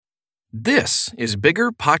This is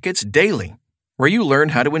Bigger Pockets Daily, where you learn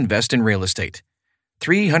how to invest in real estate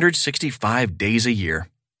 365 days a year.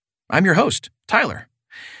 I'm your host, Tyler.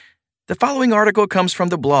 The following article comes from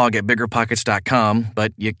the blog at biggerpockets.com,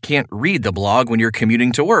 but you can't read the blog when you're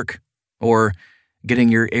commuting to work or getting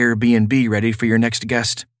your Airbnb ready for your next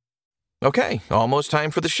guest. Okay, almost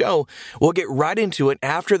time for the show. We'll get right into it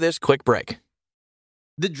after this quick break.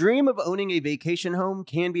 The dream of owning a vacation home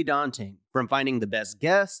can be daunting, from finding the best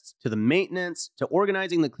guests, to the maintenance, to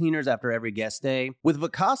organizing the cleaners after every guest stay. With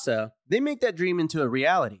Vacasa, they make that dream into a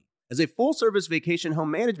reality. As a full-service vacation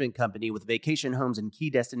home management company with vacation homes in key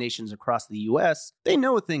destinations across the U.S., they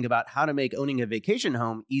know a thing about how to make owning a vacation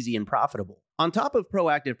home easy and profitable. On top of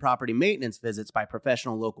proactive property maintenance visits by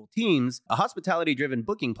professional local teams, a hospitality-driven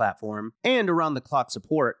booking platform, and around-the-clock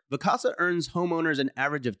support, Vacasa earns homeowners an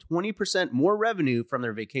average of 20% more revenue from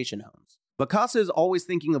their vacation homes. Vacasa is always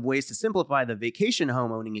thinking of ways to simplify the vacation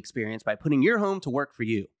home owning experience by putting your home to work for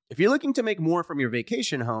you. If you're looking to make more from your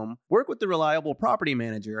vacation home, work with the reliable property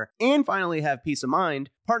manager, and finally have peace of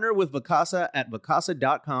mind, partner with Vacasa at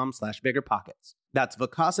vacasa.com/biggerpockets. That's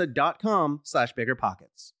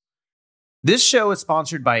vacasa.com/biggerpockets. This show is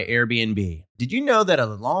sponsored by Airbnb. Did you know that a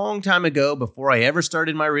long time ago, before I ever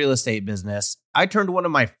started my real estate business, I turned one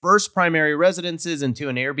of my first primary residences into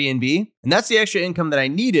an Airbnb? And that's the extra income that I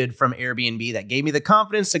needed from Airbnb that gave me the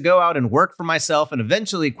confidence to go out and work for myself and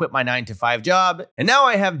eventually quit my 9-to-5 job. And now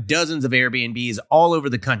I have dozens of Airbnbs all over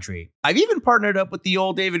the country. I've even partnered up with the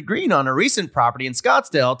old David Green on a recent property in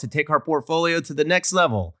Scottsdale to take our portfolio to the next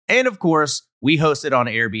level. And of course, we host it on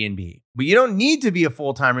Airbnb. But you don't need to be a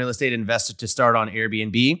full-time real estate investor to start on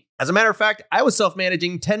Airbnb. As a matter of fact, I was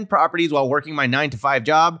self-managing 10 properties while working my 9-to-5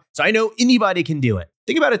 job, so I know anybody can do it.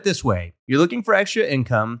 Think about it this way. You're looking for extra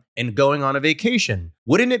income and going on a vacation.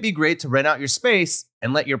 Wouldn't it be great to rent out your space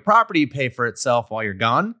and let your property pay for itself while you're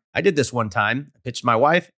gone? I did this one time. I pitched my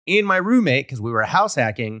wife and my roommate, because we were house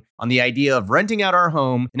hacking, on the idea of renting out our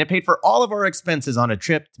home, and it paid for all of our expenses on a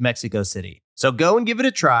trip to Mexico City. So go and give it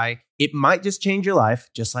a try. It might just change your life,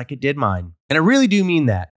 just like it did mine. And I really do mean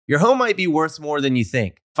that. Your home might be worth more than you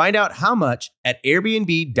think. Find out how much at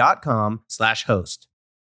airbnb.com/host.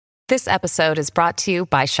 This episode is brought to you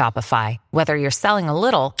by Shopify. Whether you're selling a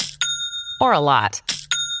little or a lot,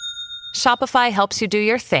 Shopify helps you do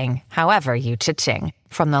your thing, however you cha-ching.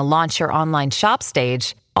 From the launch your online shop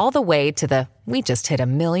stage, all the way to the we just hit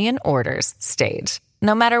 1 million orders stage.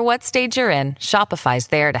 No matter what stage you're in, Shopify's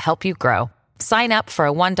there to help you grow. Sign up for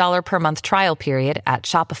a $1 per month trial period at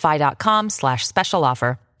shopify.com/special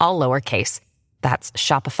offer, all lowercase. That's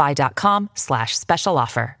shopify.com/special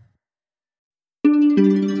offer.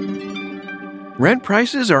 Rent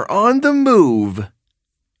prices are on the move.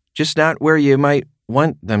 Just not where you might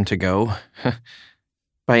want them to go.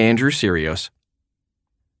 By Andrew Sirios.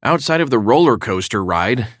 Outside of the roller coaster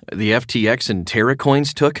ride the FTX and Terra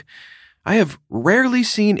coins took, I have rarely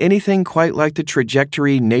seen anything quite like the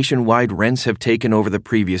trajectory nationwide rents have taken over the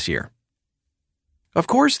previous year. Of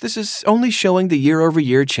course, this is only showing the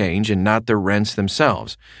year-over-year change and not the rents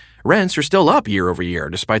themselves. Rents are still up year-over-year,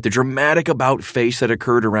 despite the dramatic about-face that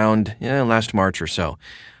occurred around last March or so.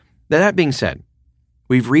 That being said,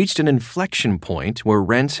 we've reached an inflection point where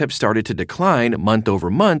rents have started to decline month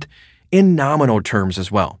over month in nominal terms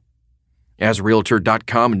as well. As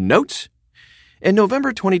Realtor.com notes, in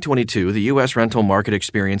November 2022, the U.S. rental market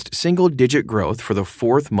experienced single-digit growth for the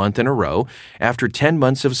fourth month in a row after 10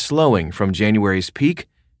 months of slowing from January's peak,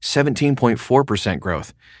 17.4%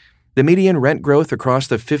 growth. The median rent growth across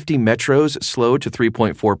the 50 metros slowed to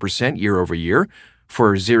 3.4% year-over-year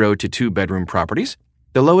for 0 to 2-bedroom properties,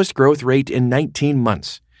 the lowest growth rate in 19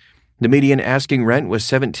 months. The median asking rent was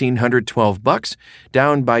 $1,712,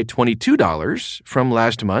 down by $22 from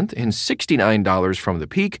last month and $69 from the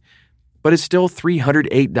peak, but it's still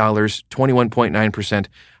 $308, 21.9%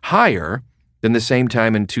 higher than the same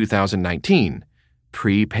time in 2019,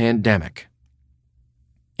 pre-pandemic.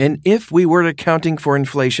 And if we were accounting for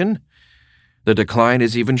inflation, the decline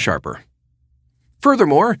is even sharper.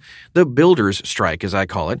 Furthermore, the builder's strike, as I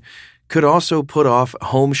call it, could also put off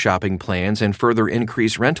home shopping plans and further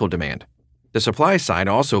increase rental demand. The supply side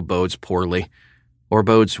also bodes poorly, or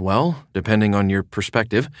bodes well, depending on your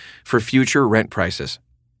perspective, for future rent prices.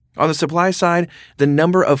 On the supply side, the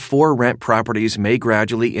number of for-rent properties may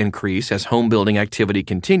gradually increase as home building activity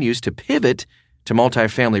continues to pivot to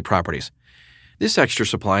multifamily properties. This extra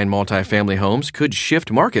supply in multifamily homes could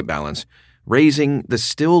shift market balance, raising the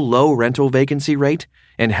still low rental vacancy rate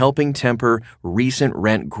and helping temper recent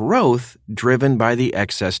rent growth driven by the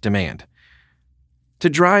excess demand. To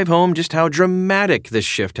drive home just how dramatic this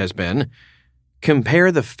shift has been,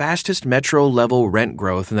 Compare the fastest metro-level rent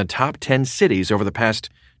growth in the top 10 cities over the past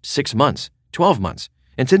 6 months, 12 months,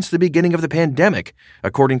 and since the beginning of the pandemic,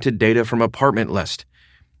 according to data from Apartment List.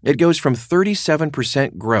 It goes from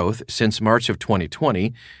 37% growth since March of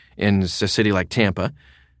 2020 in a city like Tampa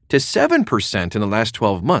to 7% in the last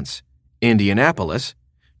 12 months, Indianapolis,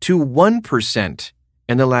 to 1%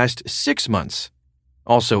 in the last 6 months,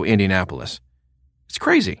 also Indianapolis. It's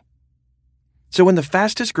crazy. So when the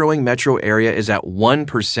fastest growing metro area is at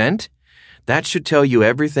 1%, that should tell you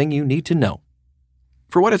everything you need to know.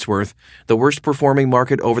 For what it's worth, the worst performing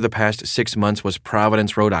market over the past 6 months was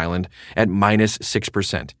Providence, Rhode Island, at minus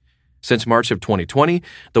 6%. Since March of 2020,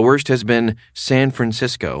 the worst has been San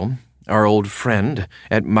Francisco, our old friend,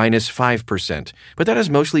 at minus 5%, but that is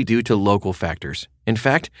mostly due to local factors. In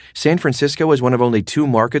fact, San Francisco is one of only 2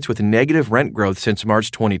 markets with negative rent growth since March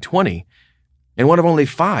 2020, and one of only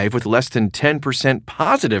 5 with less than 10%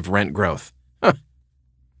 positive rent growth.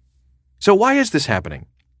 So why is this happening?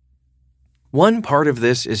 One part of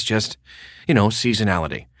this is just,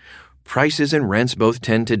 seasonality. Prices and rents both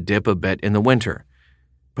tend to dip a bit in the winter.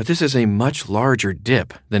 But this is a much larger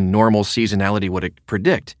dip than normal seasonality would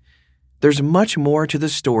predict. There's much more to the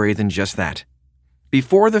story than just that.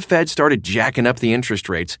 Before the Fed started jacking up the interest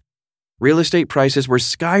rates, real estate prices were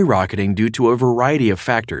skyrocketing due to a variety of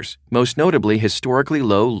factors, most notably historically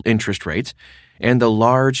low interest rates and the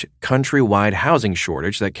large countrywide housing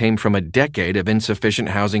shortage that came from a decade of insufficient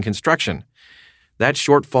housing construction. That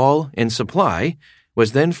shortfall in supply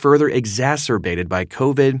was then further exacerbated by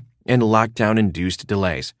COVID and lockdown-induced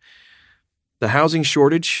delays. The housing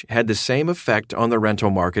shortage had the same effect on the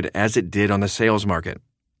rental market as it did on the sales market.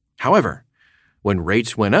 However, when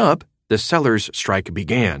rates went up, the seller's strike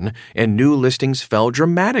began, and new listings fell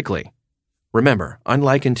dramatically. Remember,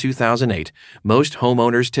 unlike in 2008, most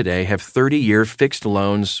homeowners today have 30-year fixed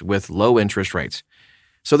loans with low interest rates,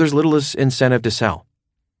 so there's little incentive to sell.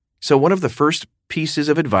 So one of the first pieces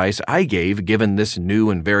of advice I gave given this new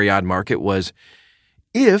and very odd market was,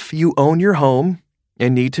 if you own your home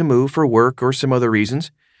and need to move for work or some other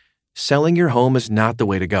reasons, selling your home is not the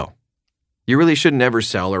way to go. You really shouldn't ever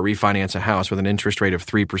sell or refinance a house with an interest rate of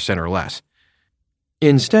 3% or less.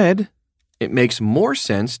 Instead, it makes more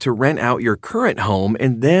sense to rent out your current home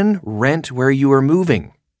and then rent where you are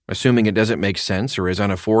moving, assuming it doesn't make sense or is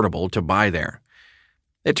unaffordable to buy there.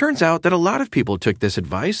 It turns out that a lot of people took this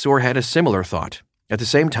advice or had a similar thought. At the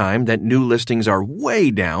same time that new listings are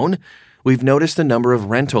way down, we've noticed the number of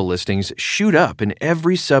rental listings shoot up in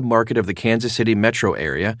every submarket of the Kansas City metro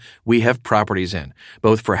area we have properties in,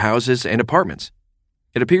 both for houses and apartments.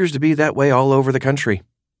 It appears to be that way all over the country.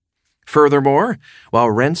 Furthermore,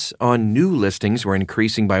 while rents on new listings were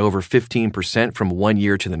increasing by over 15% from one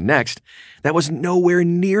year to the next, that was nowhere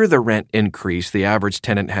near the rent increase the average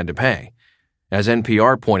tenant had to pay. As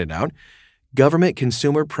NPR pointed out, government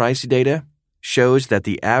consumer price data shows that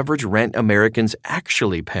the average rent Americans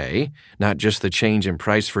actually pay, not just the change in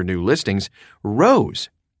price for new listings, rose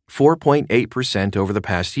 4.8% over the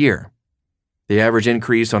past year. The average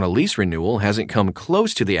increase on a lease renewal hasn't come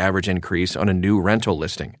close to the average increase on a new rental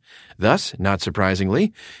listing. Thus, not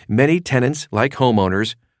surprisingly, many tenants, like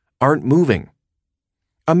homeowners, aren't moving.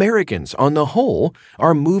 Americans, on the whole,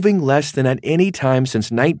 are moving less than at any time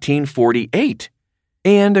since 1948.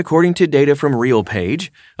 And according to data from RealPage,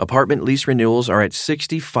 apartment lease renewals are at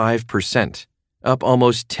 65%, up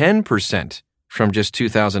almost 10% from just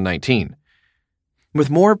 2019. With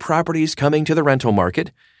more properties coming to the rental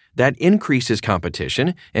market, that increases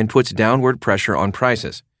competition and puts downward pressure on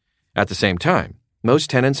prices. At the same time, most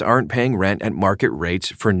tenants aren't paying rent at market rates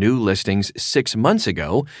for new listings 6 months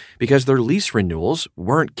ago because their lease renewals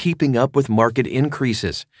weren't keeping up with market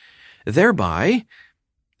increases. Thereby,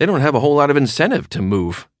 they don't have a whole lot of incentive to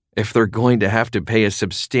move if they're going to have to pay a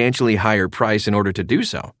substantially higher price in order to do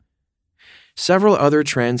so. Several other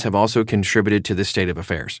trends have also contributed to this state of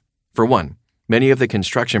affairs. For one, many of the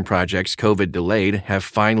construction projects COVID delayed have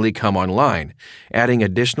finally come online, adding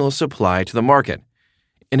additional supply to the market.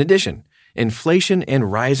 In addition, inflation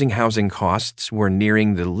and rising housing costs were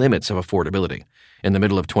nearing the limits of affordability in the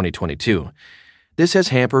middle of 2022. This has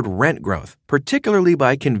hampered rent growth, particularly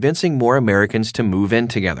by convincing more Americans to move in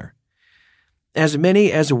together. As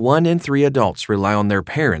many as 1 in 3 adults rely on their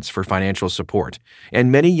parents for financial support,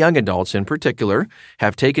 and many young adults in particular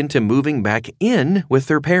have taken to moving back in with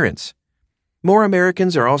their parents. More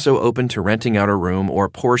Americans are also open to renting out a room or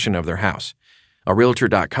portion of their house. A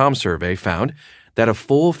Realtor.com survey found that a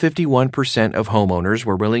full 51% of homeowners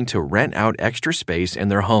were willing to rent out extra space in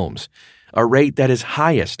their homes, a rate that is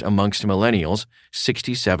highest amongst millennials,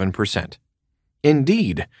 67%.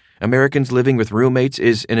 Indeed, Americans living with roommates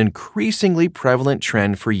is an increasingly prevalent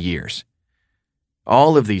trend for years.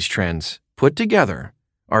 All of these trends, put together,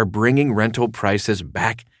 are bringing rental prices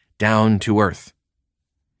back down to earth.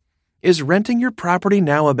 Is renting your property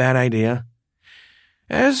now a bad idea?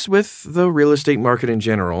 As with the real estate market in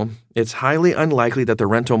general, it's highly unlikely that the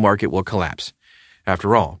rental market will collapse.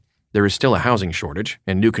 After all, there is still a housing shortage,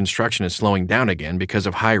 and new construction is slowing down again because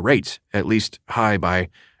of high rates, at least high by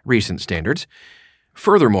recent standards.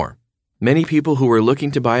 Furthermore, many people who are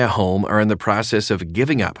looking to buy a home are in the process of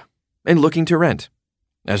giving up and looking to rent.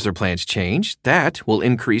 As their plans change, that will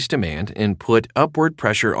increase demand and put upward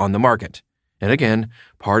pressure on the market. And again,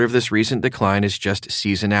 part of this recent decline is just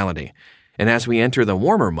seasonality. And as we enter the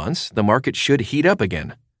warmer months, the market should heat up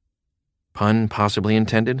again. Pun possibly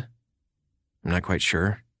intended? I'm not quite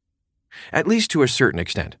sure. At least to a certain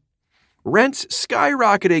extent. Rents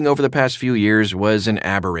skyrocketing over the past few years was an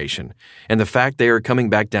aberration, and the fact they are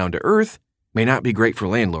coming back down to earth may not be great for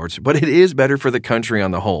landlords, but it is better for the country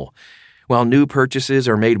on the whole. While new purchases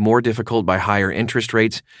are made more difficult by higher interest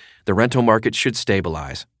rates, the rental market should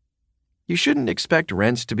stabilize. You shouldn't expect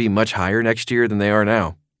rents to be much higher next year than they are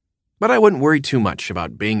now, but I wouldn't worry too much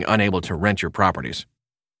about being unable to rent your properties.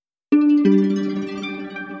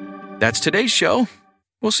 That's today's show.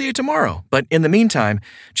 We'll see you tomorrow. But in the meantime,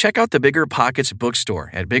 check out the Bigger Pockets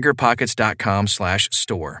bookstore at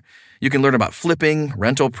biggerpockets.com/store. You can learn about flipping,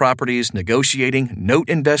 rental properties, negotiating, note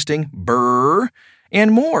investing,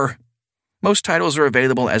 and more. Most titles are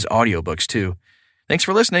available as audiobooks too. Thanks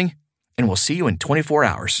for listening, and we'll see you in 24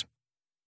 hours.